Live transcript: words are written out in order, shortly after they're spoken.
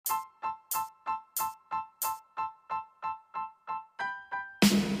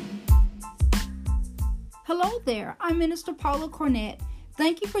Hello there, I'm Minister Paula Cornett.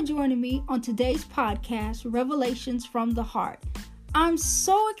 Thank you for joining me on today's podcast, Revelations from the Heart. I'm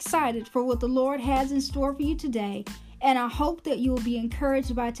so excited for what the Lord has in store for you today, and I hope that you will be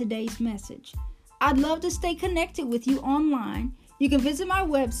encouraged by today's message. I'd love to stay connected with you online. You can visit my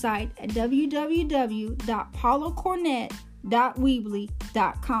website at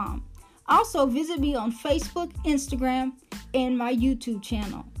www.paulacornett.weebly.com. Also, visit me on Facebook, Instagram, and my YouTube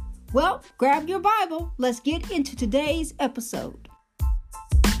channel. Well, grab your Bible. Let's get into today's episode.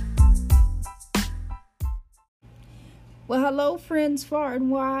 Well, hello, friends far and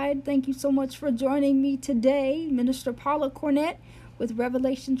wide. Thank you so much for joining me today. Minister Paula Cornett with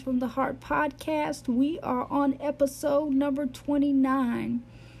Revelations from the Heart podcast. We are on episode number 29.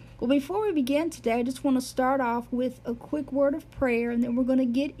 Well, before we begin today, I just want to start off with a quick word of prayer, and then we're going to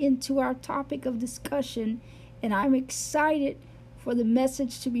get into our topic of discussion. And I'm excited for the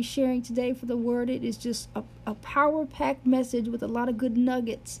message to be sharing today for the word. It is just a power-packed message with a lot of good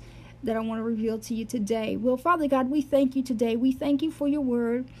nuggets that I want to reveal to you today. Well, Father God, we thank you today. We thank you for your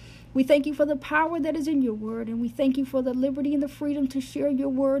word. We thank you for the power that is in your word. And we thank you for the liberty and the freedom to share your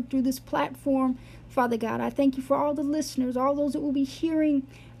word through this platform. Father God, I thank you for all the listeners, all those that will be hearing.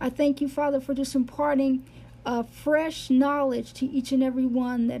 I thank you, Father, for just imparting fresh knowledge to each and every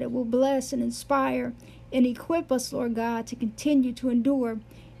one, that it will bless and inspire and equip us, Lord God, to continue to endure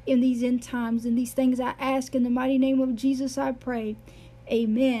in these end times. And these things I ask in the mighty name of Jesus, I pray.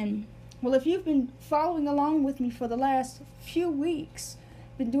 Amen. Well, if you've been following along with me for the last few weeks,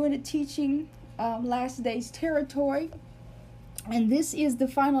 been doing a teaching, Last Days Territory, and this is the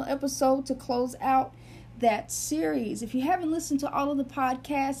final episode to close out that series. If you haven't listened to all of the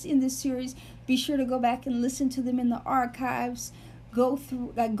podcasts in this series, be sure to go back and listen to them in the archives. Go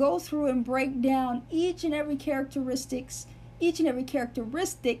through and break down each and every characteristic,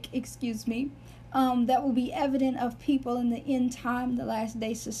 that will be evident of people in the end time, the last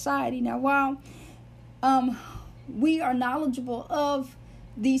day society. Now, while we are knowledgeable of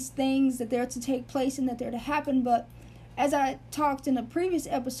these things that they're to take place and that they're to happen, but as I talked in a previous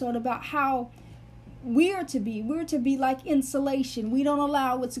episode about how we're to be like insulation. We don't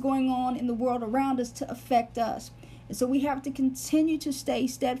allow what's going on in the world around us to affect us. And so we have to continue to stay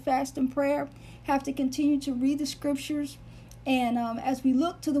steadfast in prayer, have to continue to read the scriptures. And as we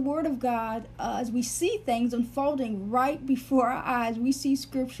look to the word of God, as we see things unfolding right before our eyes, we see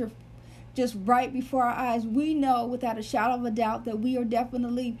scripture just right before our eyes, we know without a shadow of a doubt that we are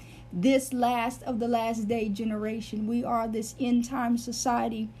definitely this last of the last day generation. We are this end time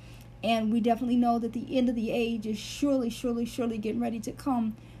society, and we definitely know that the end of the age is surely getting ready to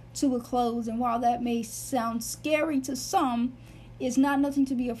come to a close. And while that may sound scary to some, it's not nothing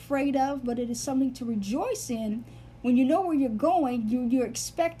to be afraid of, but it is something to rejoice in. When you know where you're going, you're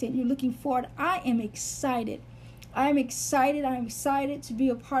expectant, you're looking forward. I am excited to be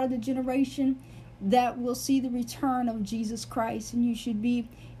a part of the generation that will see the return of Jesus Christ, and you should be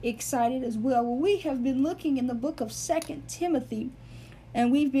excited as well. Well, we have been looking in the book of 2 Timothy,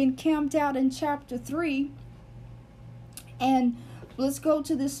 and we've been camped out in chapter 3, and let's go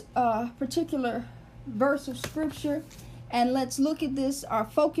to this particular verse of scripture, and let's look at this. Our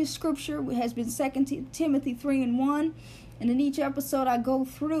focus scripture has been 2 Timothy 3:1, and in each episode I go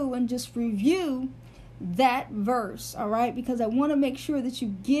through and just review that verse, all right, because I want to make sure that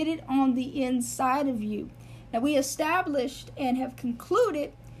you get it on the inside of you. Now, we established and have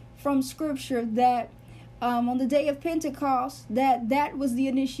concluded from scripture that on the day of Pentecost, that was the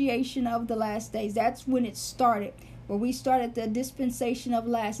initiation of the last days. That's when it started, where we started the dispensation of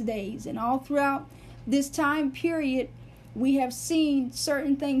last days. And all throughout this time period, we have seen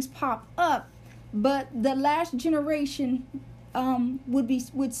certain things pop up, but the last generation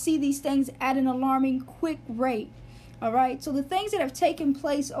would see these things at an alarming quick rate. All right, so the things that have taken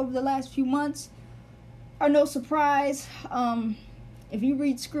place over the last few months are no surprise. If you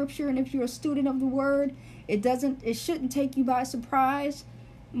read scripture and if you're a student of the word, it shouldn't take you by surprise.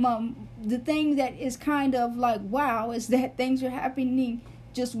 The thing that is kind of like wow is that things are happening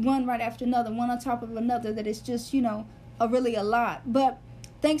just one right after another, one on top of another, that it's just really a lot. But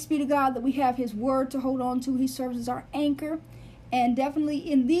thanks be to God that we have his word to hold on to. He serves as our anchor. And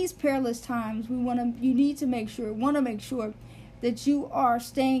definitely in these perilous times, you need to make sure that you are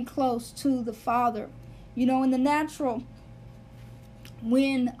staying close to the Father. In the natural,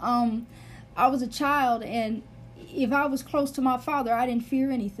 when I was a child, and if I was close to my father, I didn't fear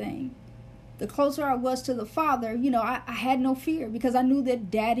anything. The closer I was to the Father, I had no fear, because I knew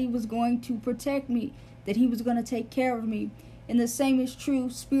that Daddy was going to protect me, that he was going to take care of me. And the same is true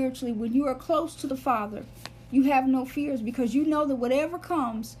spiritually. When you are close to the Father, you have no fears, because you know that whatever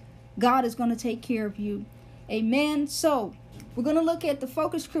comes, God is going to take care of you. Amen. So we're going to look at the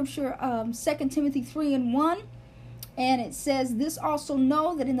focus scripture, 2 Timothy 3:1. And it says, this also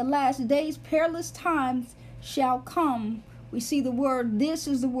know that in the last days perilous times shall come. We see the word, this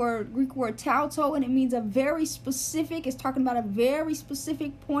is the word, Greek word tauto, and it means a very specific, it's talking about a very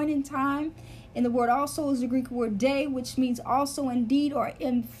specific point in time. And the word also is the Greek word day, which means also indeed or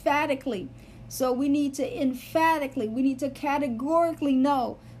emphatically. So we need to categorically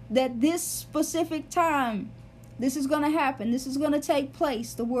know that this specific time, this is going to happen. This is going to take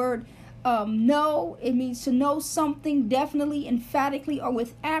place. The word know, it means to know something definitely, emphatically, or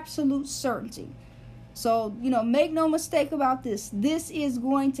with absolute certainty. So, make no mistake about this. This is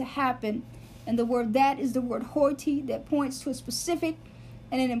going to happen. And the word that is the word hoiti, that points to a specific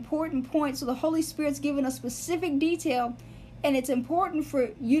and an important point. So the Holy Spirit's given a specific detail, and it's important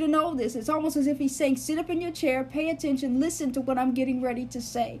for you to know this. It's almost as if he's saying, sit up in your chair, pay attention, listen to what I'm getting ready to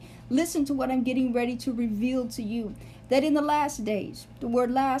say. Listen to what I'm getting ready to reveal to you. That in the last days, the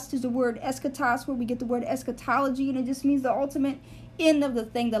word last is the word eschatos, where we get the word eschatology, and it just means the ultimate end of the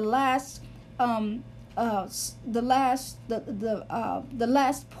thing, the last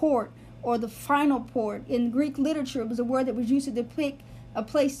port, or the final port. In Greek literature, it was a word that was used to depict a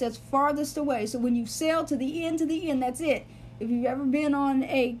place that's farthest away. So when you sail to the end, that's it. If you've ever been on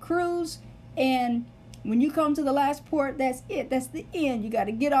a cruise, and when you come to the last port, that's it. That's the end. You got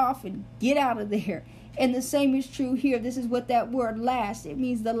to get off and get out of there. And the same is true here. This is what that word last, it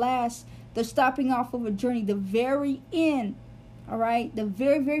means the last, the stopping off of a journey, the very end. All right, the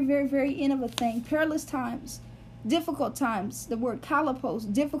very, very, very, very end of a thing. Perilous times, difficult times. The word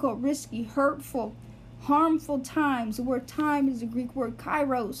kalapos, difficult, risky, hurtful, harmful times. The word time is the Greek word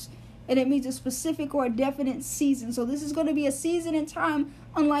kairos, and it means a specific or a definite season. So this is going to be a season in time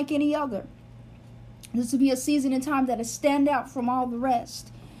unlike any other. This will be a season in time that is stand out from all the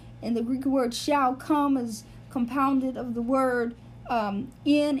rest. And the Greek word shall come is compounded of the word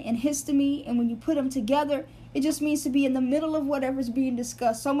in and histemi, and when you put them together, it just means to be in the middle of whatever's being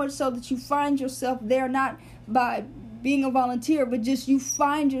discussed, so much so that you find yourself there, not by being a volunteer, but just you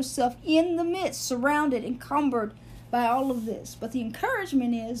find yourself in the midst, surrounded, encumbered by all of this. But the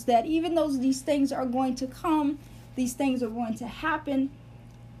encouragement is that even though these things are going to come, these things are going to happen,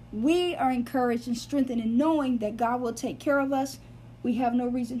 we are encouraged and strengthened in knowing that God will take care of us. We have no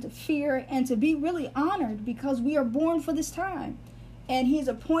reason to fear, and to be really honored because we are born for this time. And he's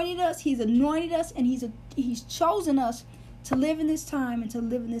appointed us, he's anointed us, and he's chosen us to live in this time and to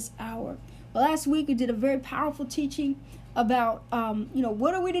live in this hour. Well, last week we did a very powerful teaching about,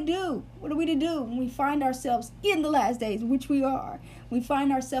 what are we to do? What are we to do when we find ourselves in the last days, which we are? We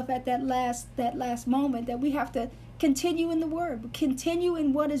find ourselves at that last moment that we have to continue in the Word, continue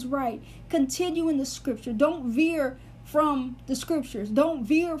in what is right, continue in the Scripture. Don't veer from the Scriptures. Don't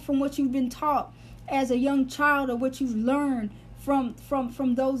veer from what you've been taught as a young child, or what you've learned from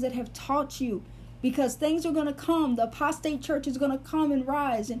those that have taught you, because things are going to come. The apostate church is going to come and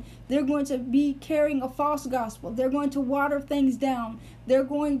rise, and they're going to be carrying a false gospel. They're going to water things down. They're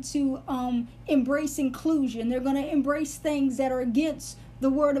going to embrace inclusion. They're going to embrace things that are against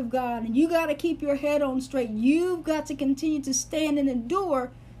the word of God, and you got to keep your head on straight. You've got to continue to stand and endure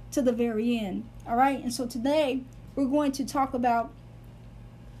to the very end. All right, and so today we're going to talk about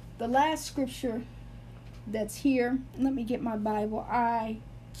the last scripture that's here. Let me get my Bible. I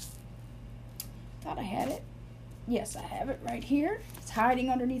thought I had it. Yes, I have it right here. It's hiding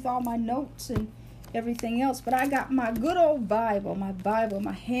underneath all my notes and everything else. But I got my good old Bible,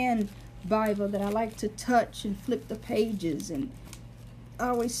 my hand Bible that I like to touch and flip the pages. And I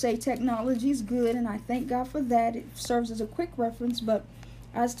always say technology is good, and I thank God for that. It serves as a quick reference, but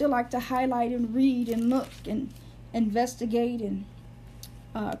I still like to highlight and read and look and investigate and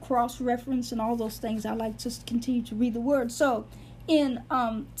cross-reference and all those things. I like to continue to read the word. So in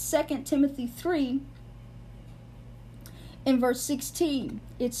 2 Timothy 3, in verse 16,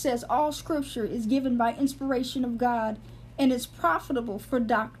 it says, all scripture is given by inspiration of God and is profitable for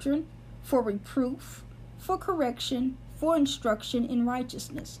doctrine, for reproof, for correction, for instruction in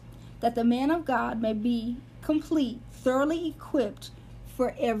righteousness, that the man of God may be complete, thoroughly equipped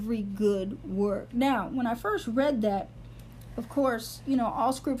for every good work. Now, when I first read that, of course,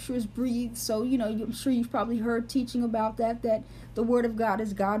 all scripture is breathed. So, I'm sure you've probably heard teaching about that the word of God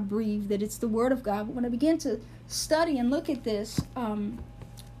is God breathed, that it's the word of God. But when I began to study and look at this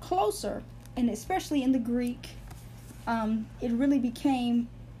closer, and especially in the Greek, it really became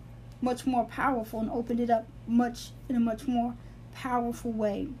much more powerful and opened it up in a much more powerful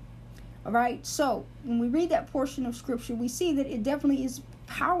way. All right. So when we read that portion of scripture, we see that it definitely is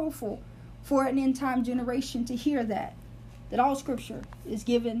powerful for an end time generation to hear that all scripture is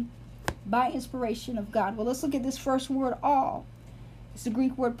given by inspiration of God. Well, let's look at this first word, all. It's the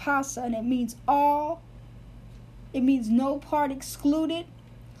Greek word pasa, and it means all. It means no part excluded.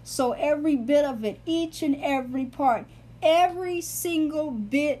 So every bit of it, each and every part, every single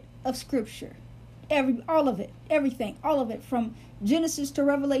bit of Scripture, all of it, everything, all of it, from Genesis to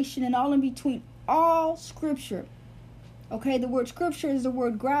Revelation and all in between, all Scripture. Okay, the word Scripture is the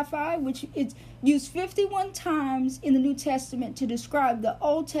word graphi, which it's used 51 times in the New Testament to describe the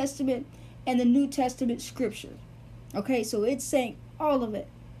Old Testament and the New Testament Scripture. Okay, so it's saying all of it,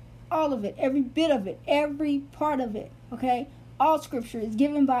 every bit of it, every part of it. Okay, all Scripture is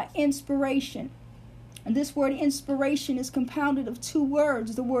given by inspiration. And this word inspiration is compounded of two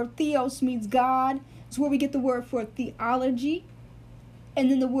words. The word theos means God. It's where we get the word for theology.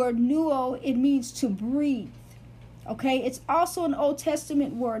 And then the word pneuo, it means to breathe. Okay, it's also an Old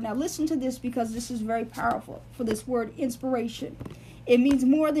Testament word. Now listen to this, because this is very powerful for this word inspiration. It means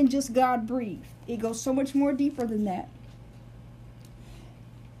more than just God breathed. It goes so much more deeper than that.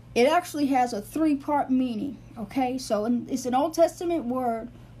 It actually has a three-part meaning. Okay, so it's an Old Testament word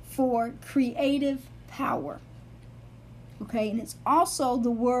for creative power. Okay, and it's also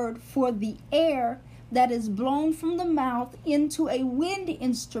the word for the air that is blown from the mouth into a wind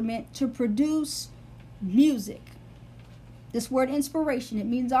instrument to produce music. This word inspiration, it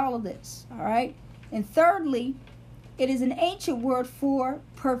means all of this. All right. And thirdly, it is an ancient word for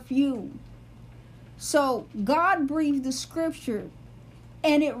perfume. So God breathed the Scripture,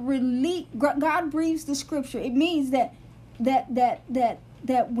 and God breathes the Scripture. It means that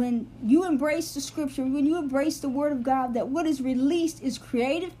when you embrace the Scripture, when you embrace the Word of God, that what is released is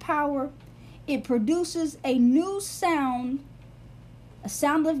creative power. It produces a new sound, a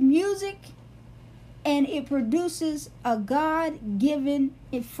sound of music, and it produces a God-given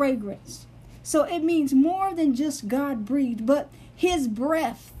fragrance. So it means more than just God breathed, but His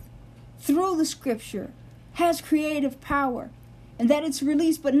breath through the Scripture has creative power, and that it's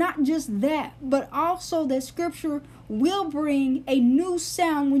released. But not just that, but also that Scripture will bring a new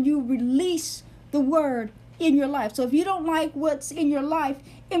sound when you release the Word in your life. So if you don't like what's in your life,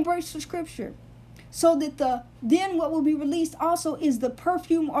 embrace the Scripture. So that then what will be released also is the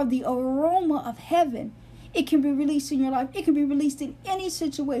perfume or the aroma of heaven. It can be released in your life. It can be released in any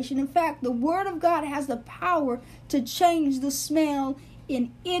situation. In fact, the Word of God has the power to change the smell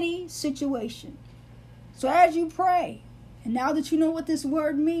in any situation. So as you pray, and now that you know what this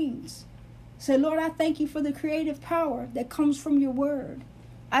word means, say, Lord, I thank you for the creative power that comes from your Word.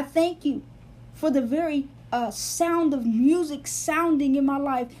 I thank you for the very sound of music sounding in my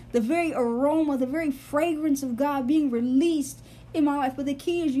life, the very aroma, the very fragrance of God being released in my life. But the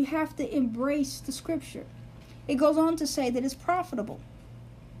key is you have to embrace the Scripture. It goes on to say that it's profitable.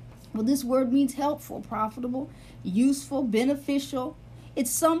 Well, this word means helpful, profitable, useful, beneficial.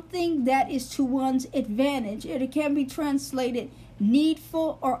 It's something that is to one's advantage, and it can be translated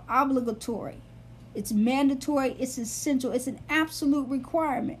needful or obligatory. It's mandatory, it's essential, it's an absolute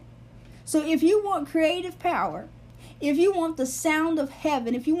requirement. So if you want creative power, if you want the sound of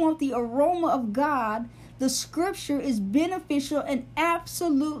heaven, if you want the aroma of God, the Scripture is beneficial and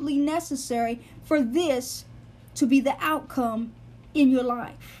absolutely necessary for this to be the outcome in your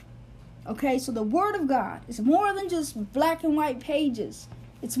life. Okay, so the Word of God is more than just black and white pages.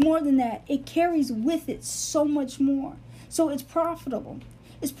 It's more than that. It carries with it so much more. So it's profitable.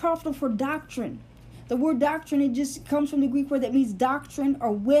 It's profitable for doctrine. The word doctrine, it just comes from the Greek word that means doctrine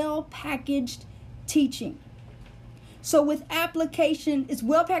or well-packaged teaching. So with application, it's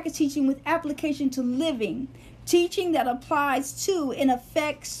well-packaged teaching with application to living, teaching that applies to and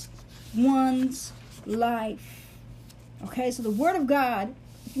affects one's life. Okay, so the Word of God,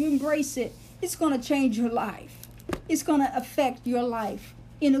 if you embrace it, it's going to change your life. It's going to affect your life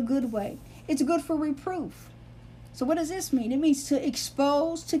in a good way. It's good for reproof. So what does this mean? It means to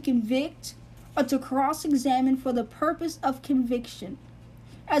expose, to convict, or to cross-examine for the purpose of conviction,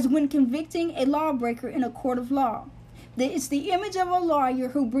 as when convicting a lawbreaker in a court of law. It's the image of a lawyer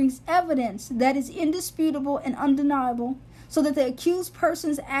who brings evidence that is indisputable and undeniable, so that the accused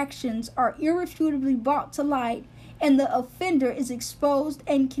person's actions are irrefutably brought to light and the offender is exposed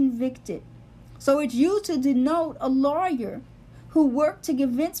and convicted. So it's used to denote a lawyer who worked to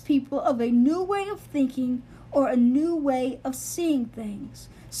convince people of a new way of thinking or a new way of seeing things.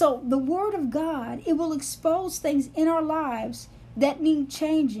 So the Word of God, it will expose things in our lives that need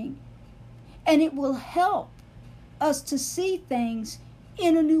changing. And it will help us to see things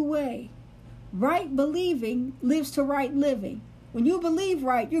in a new way. Right believing lives to right living. When you believe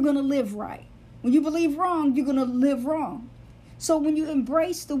right, you're going to live right. When you believe wrong, you're going to live wrong. So when you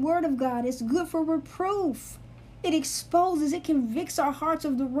embrace the Word of God, it's good for reproof. It exposes, it convicts our hearts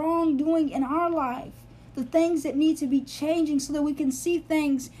of the wrongdoing in our life, the things that need to be changing so that we can see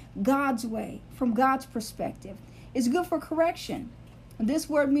things God's way, from God's perspective. It's good for correction. And this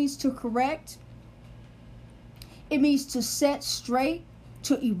word means to correct. It means to set straight,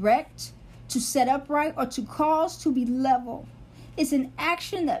 to erect, to set upright, or to cause to be level. It's an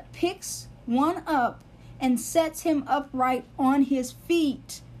action that picks one up and sets him upright on his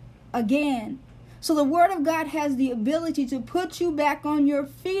feet again. So the word of God has the ability to put you back on your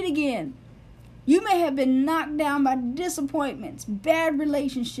feet again. You may have been knocked down by disappointments, bad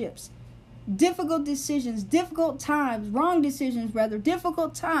relationships, difficult decisions, difficult times, wrong decisions rather,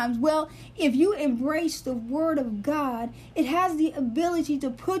 difficult times. Well, if you embrace the word of God, it has the ability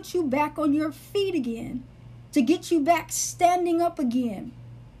to put you back on your feet again, to get you back standing up again,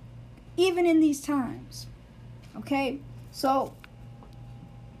 even in these times. Okay, so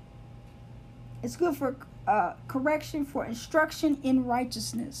it's good for correction, for instruction in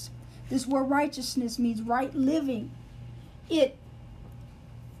righteousness. This word righteousness means right living. It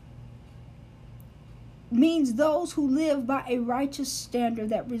means those who live by a righteous standard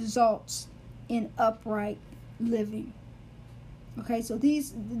that results in upright living. Okay, so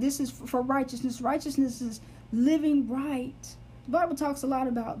this is for righteousness. Righteousness is living right. The Bible talks a lot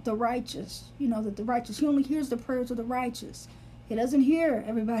about the righteous. You know, that the righteous, he only hears the prayers of the righteous. He doesn't hear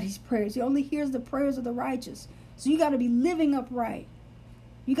everybody's prayers. He only hears the prayers of the righteous. So you got to be living upright.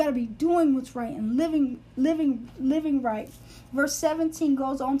 You got to be doing what's right and living right. Verse 17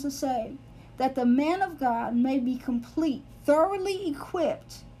 goes on to say that the man of God may be complete, thoroughly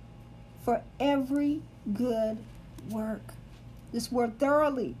equipped for every good work. This word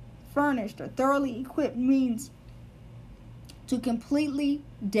thoroughly furnished or thoroughly equipped means to completely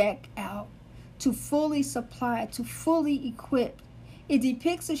deck out, to fully supply, to fully equip. It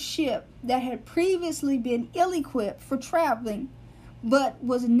depicts a ship that had previously been ill-equipped for traveling, but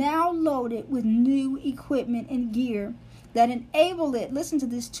was now loaded with new equipment and gear that enabled it, listen to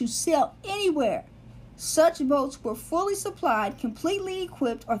this, to sail anywhere. Such boats were fully supplied, completely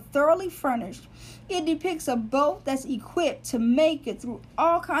equipped, or thoroughly furnished. It depicts a boat that's equipped to make it through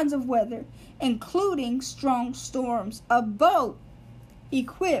all kinds of weather, including strong storms. A boat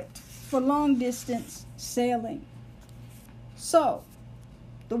equipped for long distance sailing. So,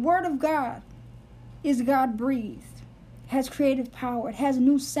 the Word of God is God-breathed, has creative power, it has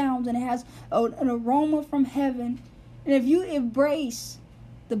new sounds, and it has an aroma from heaven. And if you embrace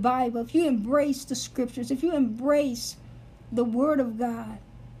the Bible, if you embrace the scriptures, if you embrace the Word of God,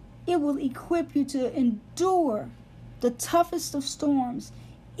 it will equip you to endure the toughest of storms,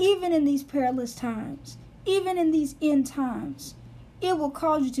 even in these perilous times, even in these end times. It will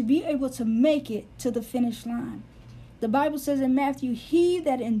cause you to be able to make it to the finish line. The Bible says in Matthew, he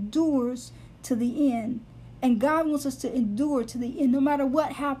that endures to the end. And God wants us to endure to the end, no matter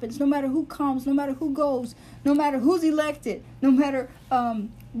what happens, no matter who comes, no matter who goes, no matter who's elected, no matter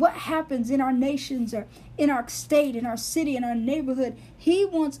what happens in our nations or in our state, in our city, in our neighborhood. He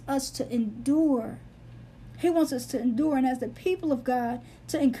wants us to endure. He wants us to endure. And as the people of God,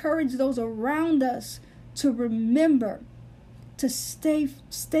 to encourage those around us to remember, to stay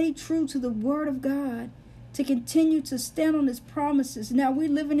true to the Word of God, to continue to stand on His promises. Now, we're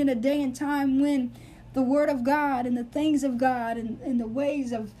living in a day and time when the Word of God and the things of God and the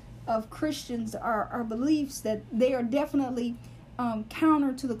ways of Christians, our beliefs, that they are definitely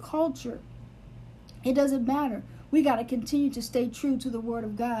counter to the culture. It doesn't matter. We got to continue to stay true to the Word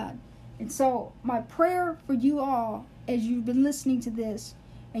of God. And so my prayer for you all, as you've been listening to this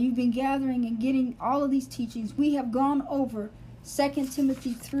and you've been gathering and getting all of these teachings, we have gone over 2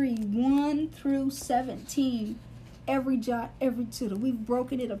 Timothy 3, 1 through 17, every jot, every tittle. We've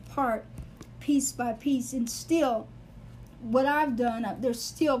broken it apart piece by piece, and still what I've done, there's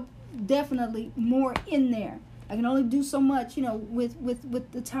still definitely more in there. I can only do so much,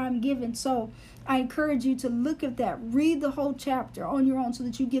 with the time given. So I encourage you to look at that, read the whole chapter on your own so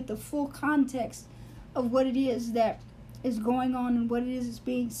that you get the full context of what it is that is going on and what it is that's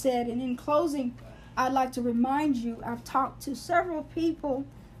being said. And in closing, I'd like to remind you, I've talked to several people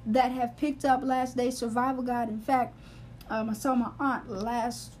that have picked up Last Day Survival Guide. In fact, I saw my aunt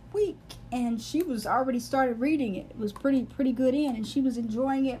last week and she was already started reading it. It was pretty good and she was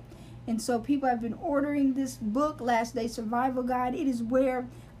enjoying it. And so people have been ordering this book, Last Day Survival Guide. It is where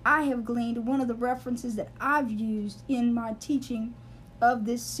I have gleaned one of the references that I've used in my teaching of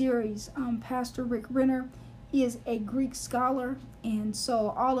this series. Pastor Rick Renner is a Greek scholar, and so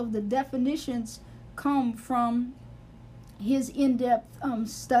all of the definitions come from his in-depth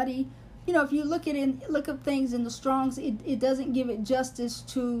study. If you look up things in the Strong's, it doesn't give it justice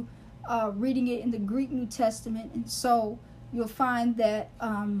to reading it in the Greek New Testament. And so you'll find that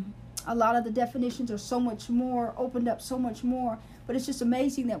a lot of the definitions are so much more, opened up so much more. But it's just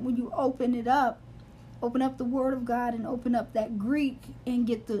amazing that when you open up the Word of God and open up that Greek and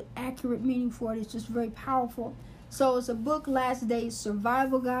get the accurate meaning for it, it's just very powerful. So it's a book, Last Days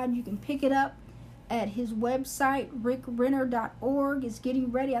Survival Guide. You can pick it up at his website, rickrenner.org. It's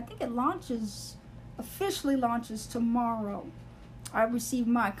getting ready. I think it officially launches tomorrow. I received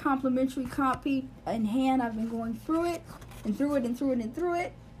my complimentary copy in hand. I've been going through it and through it and through it and through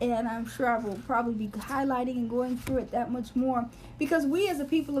it. And I'm sure I will probably be highlighting and going through it that much more. Because we as a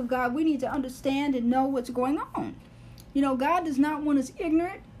people of God, we need to understand and know what's going on. You know, God does not want us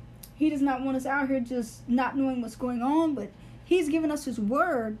ignorant. He does not want us out here just not knowing what's going on. But He's given us His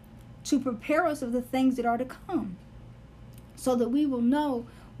Word to prepare us of the things that are to come, so that we will know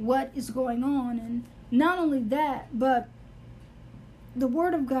what is going on. And not only that, but the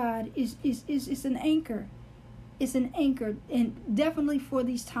Word of God is an anchor. It's an anchor, and definitely for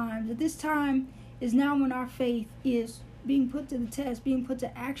these times. At this time is now when our faith is being put to the test, being put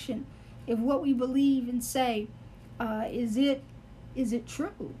to action. If what we believe and say, is it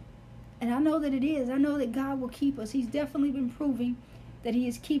true? And I know that it is. I know that God will keep us. He's definitely been proving that He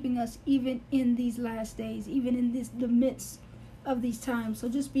is keeping us even in these last days, even in the midst of these times. So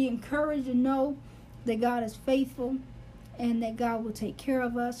just be encouraged and know that God is faithful and that God will take care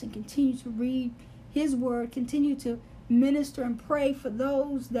of us, and continue to read His Word, continue to minister and pray for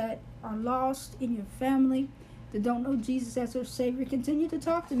those that are lost in your family, that don't know Jesus as their Savior. Continue to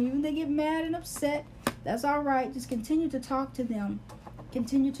talk to them. Even if they get mad and upset, that's all right. Just continue to talk to them.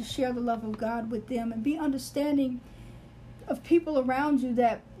 Continue to share the love of God with them, and be understanding of people around you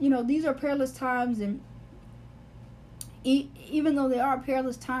that, you know, these are perilous times. And even though they are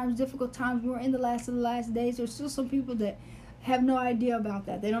perilous times, difficult times, we're in the last of the last days, there's still some people that have no idea about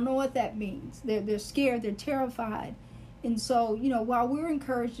that. They don't know what that means. They're scared. They're terrified. And so, you know, while we're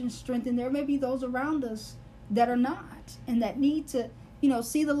encouraged and strengthened, there may be those around us that are not, and that need to, you know,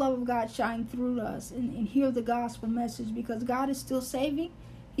 see the love of God shine through us and hear the gospel message, because God is still saving.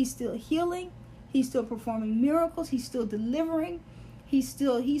 He's still healing. He's still performing miracles. He's still delivering. He's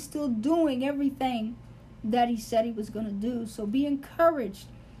still doing everything that He said He was going to do. So be encouraged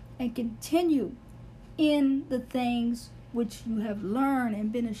and continue in the things which you have learned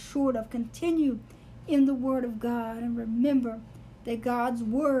and been assured of. Continue in the Word of God, and remember that God's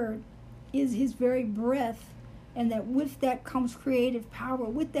Word is His very breath, and that with that comes creative power.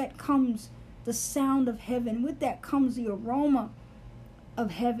 With that comes the sound of heaven. With that comes the aroma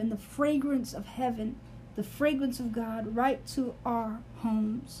of heaven, the fragrance of heaven, the fragrance of God right to our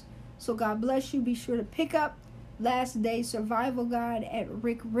homes. So God bless you. Be sure to pick up Last Day Survival Guide at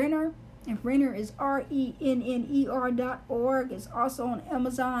Rick Renner. And Renner is RENNER.org. It's also on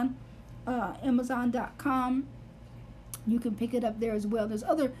Amazon, Amazon.com. You can pick it up there as well. There's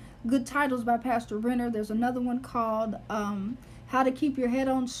other good titles by Pastor Renner. There's another one called How to Keep Your Head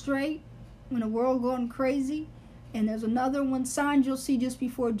On Straight When the World Going Crazy. And there's another one, Signs You'll See Just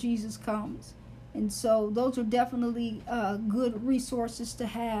Before Jesus Comes. And so those are definitely good resources to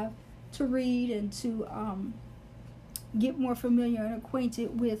have, to read, and to get more familiar and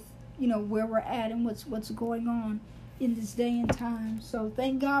acquainted with, you know, where we're at and what's going on in this day and time. So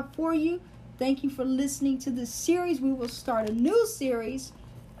thank God for you. Thank you for listening to this series. We will start a new series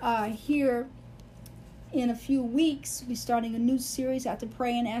here in a few weeks. We're starting a new series. I have to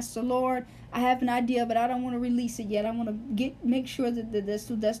pray and ask the Lord. I have an idea, but I don't want to release it yet. I want to make sure that that's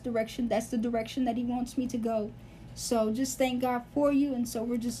the direction that He wants me to go. So just thank God for you. And so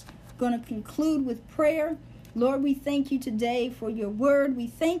we're just going to conclude with prayer. Lord, we thank you today for your word. We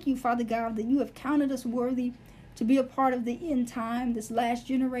thank you, Father God, that you have counted us worthy to be a part of the end time, this last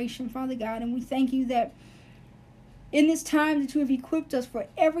generation, Father God. And we thank you that in this time that you have equipped us for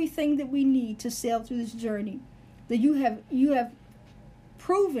everything that we need to sail through this journey, that you have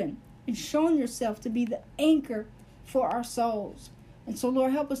proven and shown yourself to be the anchor for our souls. And so,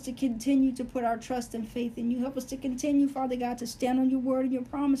 Lord, help us to continue to put our trust and faith in you. Help us to continue, Father God, to stand on your word and your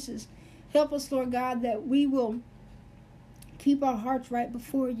promises. Help us, Lord God, that we will keep our hearts right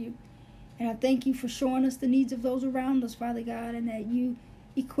before you. And I thank you for showing us the needs of those around us, Father God, and that you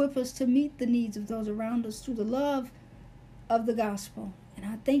equip us to meet the needs of those around us through the love of the gospel. And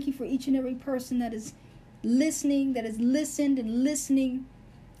I thank you for each and every person that is listening, that has listened and listening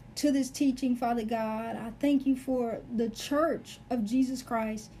to this teaching, Father God. I thank you for the church of Jesus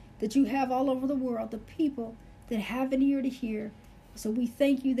Christ that you have all over the world, the people that have an ear to hear. So we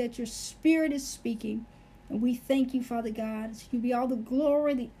thank you that your Spirit is speaking. And we thank you, Father God. To you be all the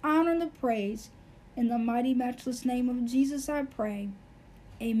glory, the honor, and the praise. In the mighty, matchless name of Jesus, I pray.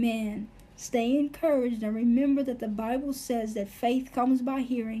 Amen. Stay encouraged and remember that the Bible says that faith comes by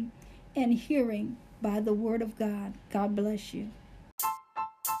hearing and hearing by the word of God. God bless you.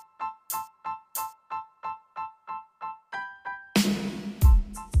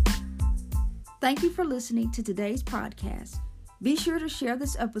 Thank you for listening to today's podcast. Be sure to share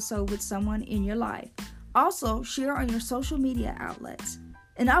this episode with someone in your life. Also, share on your social media outlets.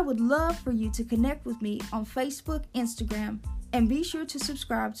 And I would love for you to connect with me on Facebook, Instagram, and be sure to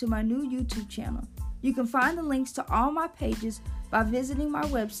subscribe to my new YouTube channel. You can find the links to all my pages by visiting my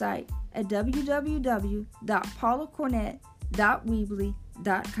website at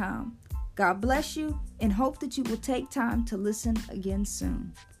www.paulacornett.weebly.com. God bless you and hope that you will take time to listen again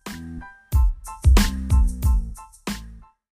soon.